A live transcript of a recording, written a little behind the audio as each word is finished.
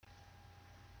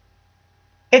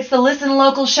It's the Listen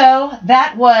Local show.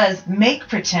 That was Make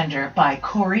Pretender by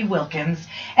Corey Wilkins.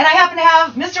 And I happen to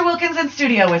have Mr. Wilkins in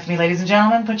studio with me, ladies and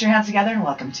gentlemen. Put your hands together and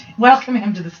welcome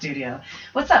him to the studio.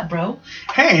 What's up, bro?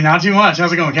 Hey, not too much.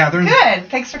 How's it going, Catherine? Good.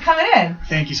 Thanks for coming in.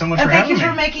 Thank you so much for having me. And thank you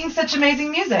for making such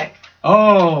amazing music.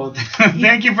 Oh,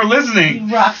 thank you for listening.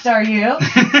 You rock star, you.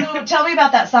 So tell me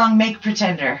about that song, Make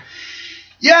Pretender.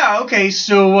 Yeah, okay.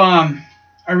 So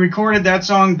I recorded that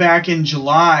song back in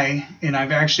July, and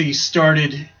I've actually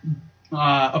started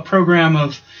a program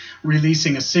of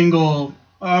releasing a single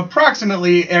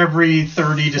approximately every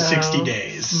 30 to 60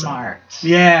 days. Smart.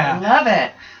 Yeah. I love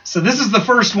it. So this is the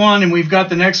first one, and we've got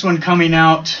the next one coming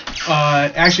out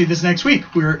actually this next week.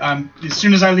 As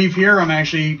soon as I leave here, I'm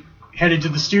actually headed to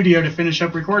the studio to finish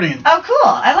up recording it. Oh,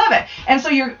 cool. I love it. And so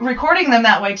you're recording them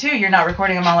that way, too. You're not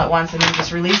recording them all at once and then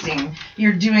just releasing.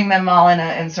 You're doing them all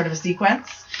in sort of a sequence?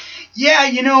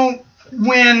 Yeah,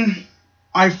 when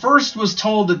I first was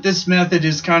told that this method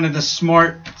is kind of the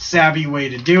smart, savvy way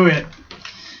to do it,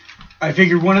 I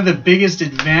figured one of the biggest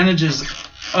advantages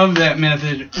of that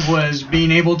method was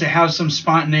being able to have some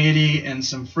spontaneity and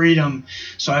some freedom.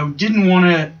 So I didn't want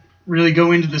to really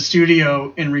go into the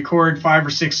studio and record 5 or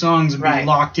 6 songs and be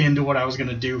locked into what I was going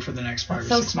to do for the next 5 or 6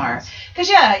 months. So smart. Months.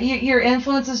 Because, your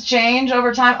influences change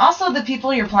over time. Also, the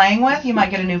people you're playing with, you might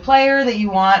get a new player that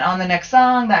you want on the next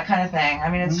song, that kind of thing.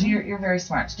 I mean, it's you're very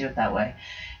smart to do it that way.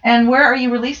 And where are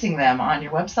you releasing them? On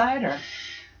your website? Or?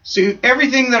 So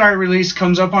everything that I release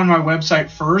comes up on my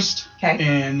website first. Okay.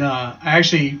 And I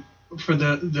actually, for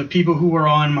the people who are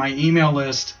on my email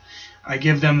list, I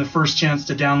give them the first chance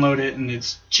to download it, and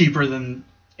it's cheaper than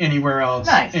anywhere else.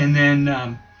 Nice. And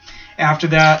then after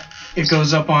that, it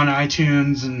goes up on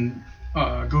iTunes and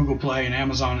Google Play and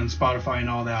Amazon and Spotify and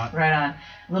all that. Right on.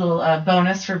 A little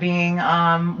bonus for being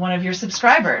one of your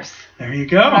subscribers. There you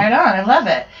go. Right on. I love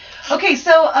it. Okay,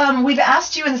 so we've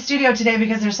asked you in the studio today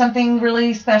because there's something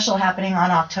really special happening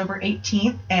on October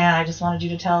 18th, and I just wanted you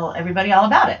to tell everybody all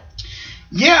about it.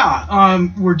 Yeah,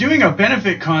 we're doing a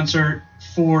benefit concert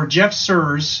for Jeff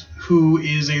Surs, who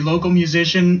is a local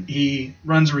musician. He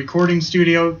runs a recording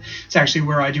studio. It's actually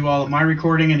where I do all of my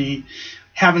recording, and he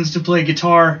happens to play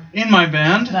guitar in my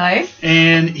band. Nice.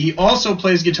 And he also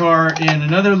plays guitar in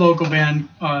another local band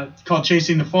called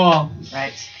Chasing the Fall.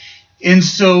 Right. And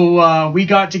so we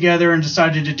got together and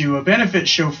decided to do a benefit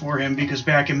show for him because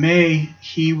back in May,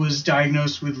 he was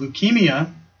diagnosed with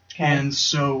leukemia. Okay. And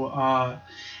so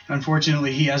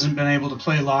unfortunately, he hasn't been able to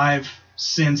play live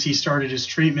since he started his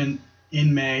treatment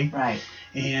in May. Right.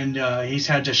 And he's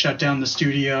had to shut down the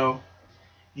studio.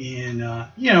 And,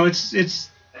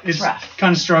 it's rough.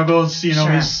 Kind of struggles. Sure.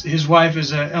 His wife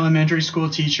is an elementary school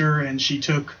teacher, and she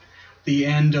took the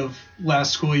end of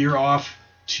last school year off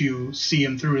to see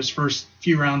him through his first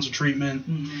few rounds of treatment.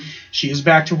 Mm-hmm. She is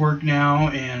back to work now,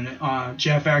 and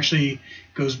Jeff actually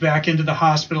goes back into the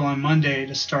hospital on Monday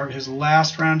to start his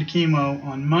last round of chemo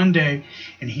on Monday,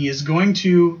 and he is going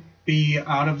to be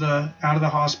out of the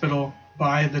hospital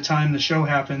by the time the show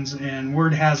happens, and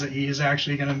word has it he is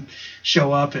actually going to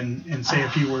show up and say a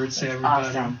few words to everybody.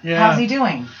 Awesome. Yeah. How's he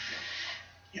doing?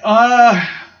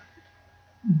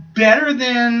 Better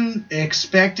than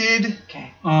expected.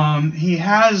 Okay. He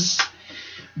has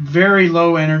very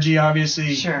low energy,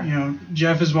 obviously. Sure.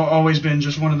 Jeff has always been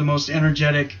just one of the most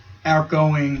energetic,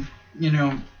 outgoing,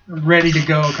 ready to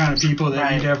go kind of people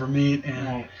that you'd ever meet.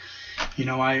 And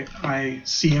I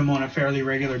see him on a fairly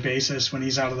regular basis when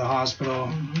he's out of the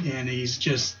hospital, and he's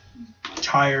just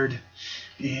tired,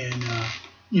 and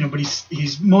but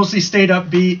he's mostly stayed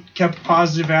upbeat, kept a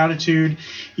positive attitude.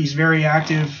 He's very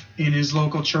active in his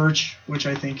local church, which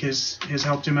I think has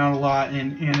helped him out a lot,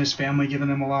 and his family, giving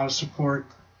them a lot of support.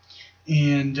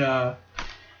 And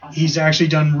he's actually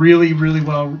done really, really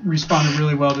well, responded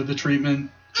really well to the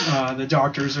treatment. The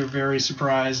doctors are very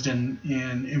surprised and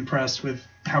impressed with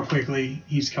how quickly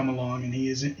he's come along, and he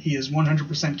is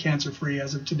 100% cancer free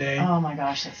as of today. Oh my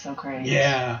gosh, that's so great.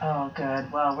 Yeah. Oh,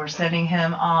 good. Well, we're sending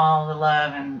him all the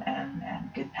love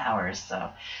and good powers. So,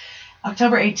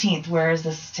 October 18th, where is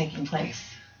this taking place?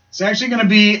 It's actually going to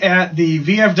be at the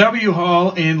VFW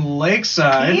Hall in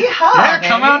Lakeside. Yeehaw, yeah, baby.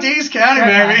 Come out to East County,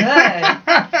 baby.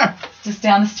 Just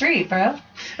down the street, bro.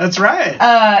 That's right.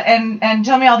 And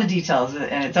tell me all the details.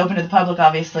 And it's open to the public,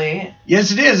 obviously.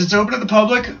 Yes, it is. It's open to the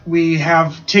public. We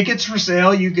have tickets for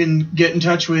sale. You can get in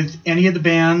touch with any of the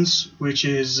bands, which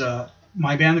is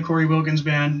my band, the Corey Wilkins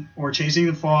Band, or Chasing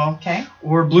the Fall,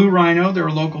 or Blue Rhino. They're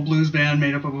a local blues band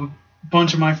made up of a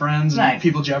bunch of my friends and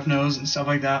people Jeff knows and stuff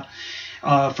like that.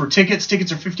 For tickets are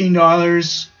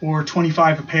 $15 or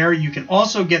 $25 a pair. You can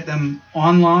also get them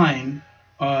online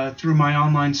through my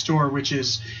online store, which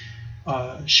is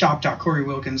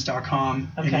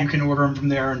shop.corywilkins.com, Okay. and you can order them from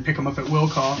there and pick them up at Will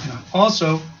Call. And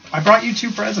also, I brought you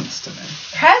 2 presents today.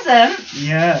 Present?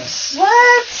 Yes.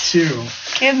 What? 2.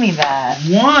 Give me that.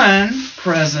 One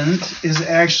present is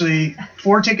actually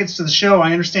 4 tickets to the show.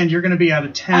 I understand you're going to be out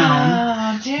of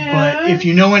town. Oh, dude. But if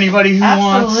you know anybody who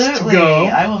wants to go,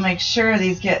 I will make sure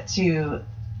these get to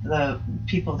the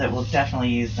people that will definitely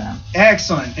use them.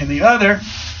 excellent. And the other,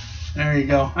 there you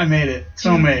go. I made it.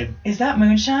 So made. Is that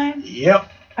moonshine? Yep.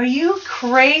 Are you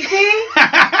crazy?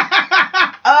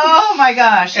 Oh my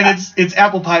gosh. And it's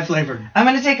apple pie flavored. I'm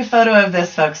going to take a photo of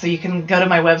this, folks, so you can go to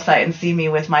my website and see me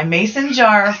with my mason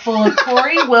jar full of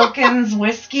Corey Wilkins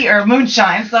whiskey or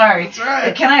moonshine. Sorry. That's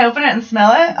right. Can I open it and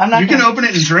smell it? I'm not. You can open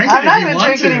it and drink it I'm if not you going to want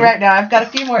drink to. any right now. I've got a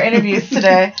few more interviews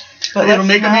today. But It'll let's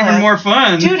make them smell even it. more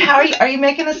fun. Dude, are you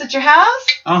making this at your house?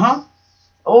 Uh-huh.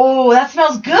 Oh, that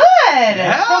smells good.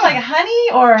 Yeah. It smells like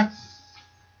honey or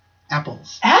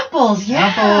Apples. apples. Yeah.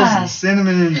 Apples and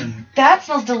cinnamon and... That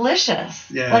smells delicious.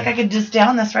 Yeah. Like I could just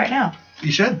down this right now.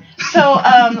 You should. So,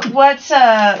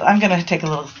 I'm gonna take a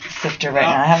little sifter right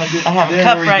now. I have a There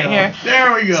cup we right go. here.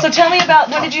 There we go. So tell me about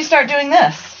when did you start doing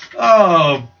this?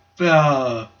 Oh,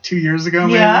 2 years ago,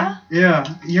 maybe? Yeah?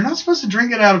 Yeah. You're not supposed to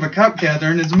drink it out of a cup,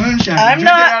 Catherine. It's moonshine. I'm drink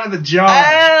not- it out of the jar.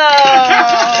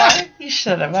 Oh, you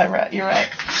should have. You're right.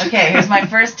 Okay, here's my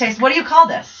first taste. What do you call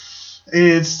this?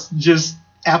 It's just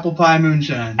apple pie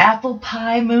moonshine. Apple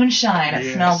pie moonshine. It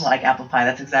Yes. smells like apple pie.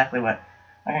 That's exactly what.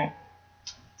 Okay.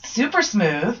 Super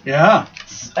smooth. Yeah.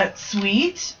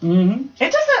 Sweet. Mm-hmm.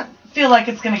 It doesn't feel like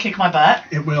it's gonna kick my butt.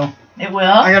 It will. It will.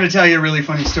 I got to tell you a really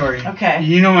funny story. Okay.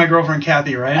 You know my girlfriend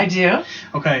Kathy, right? I do.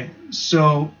 Okay.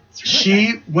 So It's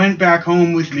really she went back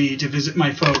home with me to visit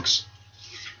my folks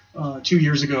 2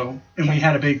 years ago, and we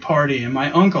had a big party. And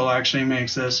my uncle actually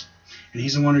makes this, and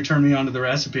he's the one who turned me on to the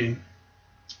recipe.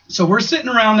 So we're sitting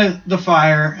around the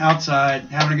fire outside,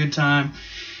 having a good time,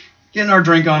 getting our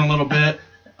drink on a little bit.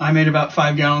 I made about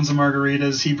 5 gallons of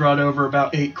margaritas. He brought over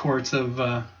about 8 quarts of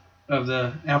the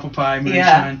apple pie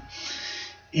moonshine.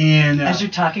 And As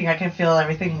you're talking, I can feel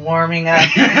everything warming up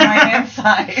in my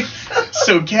insides.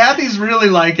 so Kathy's really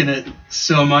liking it.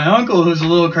 So my uncle, who's a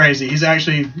little crazy, he's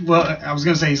actually, well, I was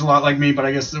going to say he's a lot like me, but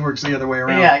I guess it works the other way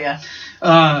around.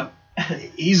 Yeah.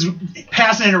 He's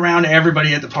passing it around to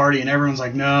everybody at the party, and everyone's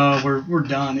like, no, we're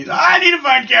done. He's like, I need to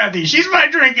find Kathy. She's my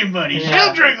drinking buddy. Yeah.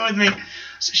 She'll drink with me.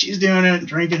 So she's doing it and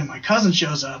drinking, and my cousin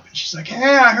shows up, and she's like, hey,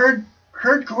 I heard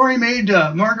Corey made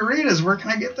margaritas. Where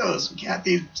can I get those? And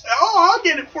Kathy, I'll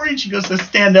get it for you. And she goes to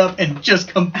stand up and just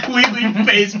completely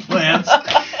face plants.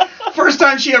 First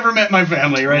time she ever met my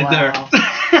family right there.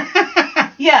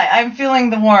 Yeah, I'm feeling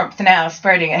the warmth now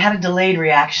spreading. It had a delayed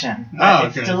reaction. But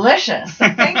okay. It's delicious. So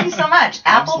thank you so much.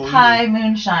 Apple Absolutely. pie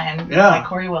moonshine by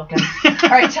Corey Wilkins. All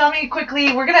right, tell me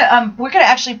quickly. We're gonna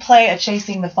actually play a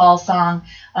Chasing the Fall song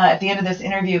at the end of this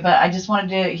interview. But I just wanted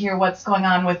to hear what's going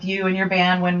on with you and your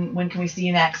band. When can we see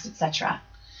you next, etc.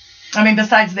 I mean,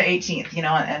 besides the 18th,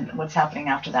 and what's happening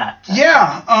after that.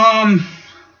 Yeah.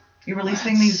 You're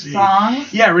releasing these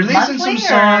songs? Yeah, releasing monthly, some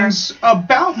songs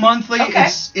about monthly. Okay.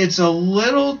 It's a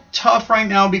little tough right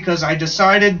now because I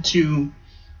decided to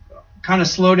kind of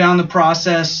slow down the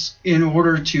process in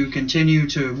order to continue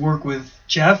to work with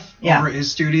Jeff over at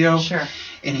his studio. Sure.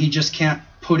 And he just can't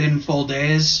put in full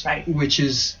days, Right. which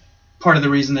is part of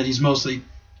the reason that he's mostly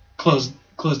closed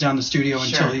down the studio Sure.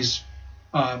 until he's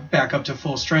back up to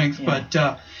full strength. Yeah.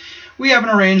 But we have an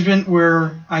arrangement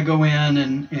where I go in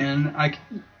and I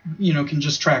can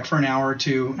just track for an hour or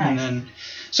two. Nice. And then,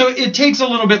 so it takes a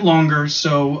little bit longer.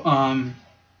 So,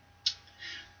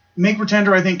 Make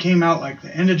Pretender, I think, came out like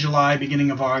the end of July, beginning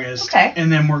of August. Okay.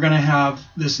 And then we're going to have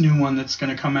this new one that's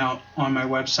going to come out on my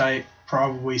website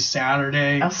probably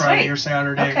Saturday, Friday sweet. or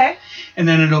Saturday. Okay. And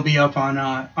then it'll be up on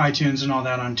iTunes and all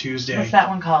that on Tuesday. What's that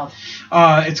one called?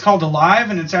 It's called Alive,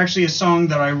 and it's actually a song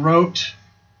that I wrote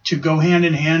to go hand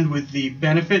in hand with the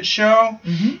benefit show.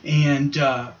 Mm-hmm. And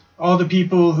all the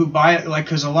people who buy it,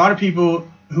 because a lot of people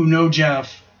who know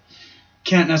Jeff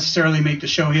can't necessarily make the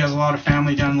show. He has a lot of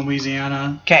family down in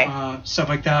Louisiana, Okay. Stuff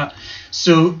like that.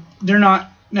 So they're not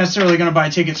necessarily going to buy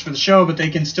tickets for the show, but they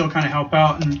can still kind of help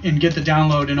out and get the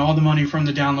download, and all the money from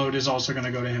the download is also going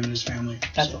to go to him and his family.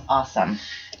 That's awesome.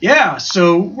 Yeah,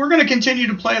 so we're going to continue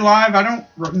to play live. I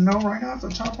don't know right now off the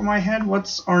top of my head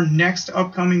what's our next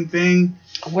upcoming thing.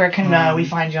 Where can we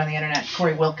find you on the internet?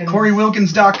 Corey Wilkins.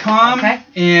 CoreyWilkins.com. Okay.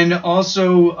 And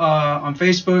also on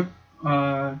Facebook,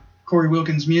 Corey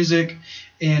Wilkins Music.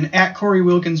 and at Corey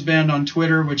Wilkins Band on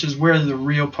Twitter, which is where the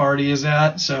real party is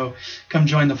at. So come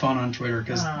join the fun on Twitter,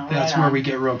 because that's where we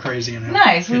get real crazy.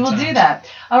 Nice. We will do that.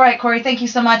 All right, Corey, thank you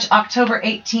so much. October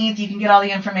 18th. You can get all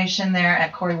the information there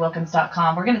at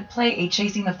CoreyWilkins.com. We're going to play a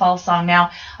Chasing the Fall song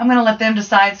now. I'm going to let them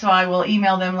decide, so I will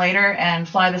email them later and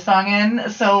fly the song in.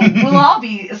 So we'll all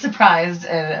be surprised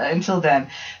until then.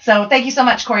 So thank you so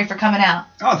much, Corey, for coming out.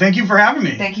 Oh, thank you for having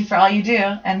me. Thank you for all you do,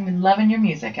 and loving your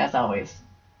music, as always.